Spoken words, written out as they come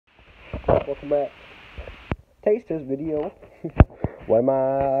Welcome back. Taste test video. What am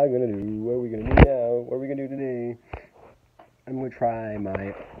I gonna do? What are we gonna do now? What are we gonna do today? I'm gonna try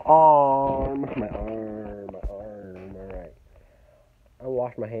my arm. Alright. I'll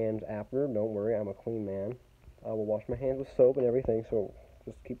wash my hands after. Don't worry, I'm a clean man. I will wash my hands with soap and everything, so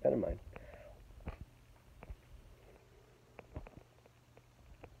just keep that in mind.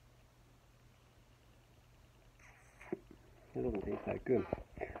 It doesn't taste that good.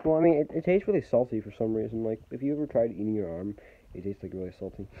 Well, I mean, it tastes really salty for some reason. Like, if you ever tried eating your arm, it tastes like really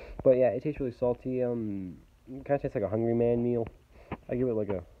salty. But yeah, it tastes really salty. It kind of tastes like a Hungry Man meal. I give it like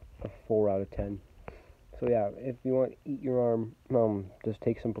a 4 out of 10. So yeah, if you want to eat your arm, just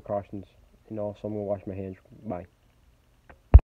take some precautions. And also, I'm gonna wash my hands. Bye.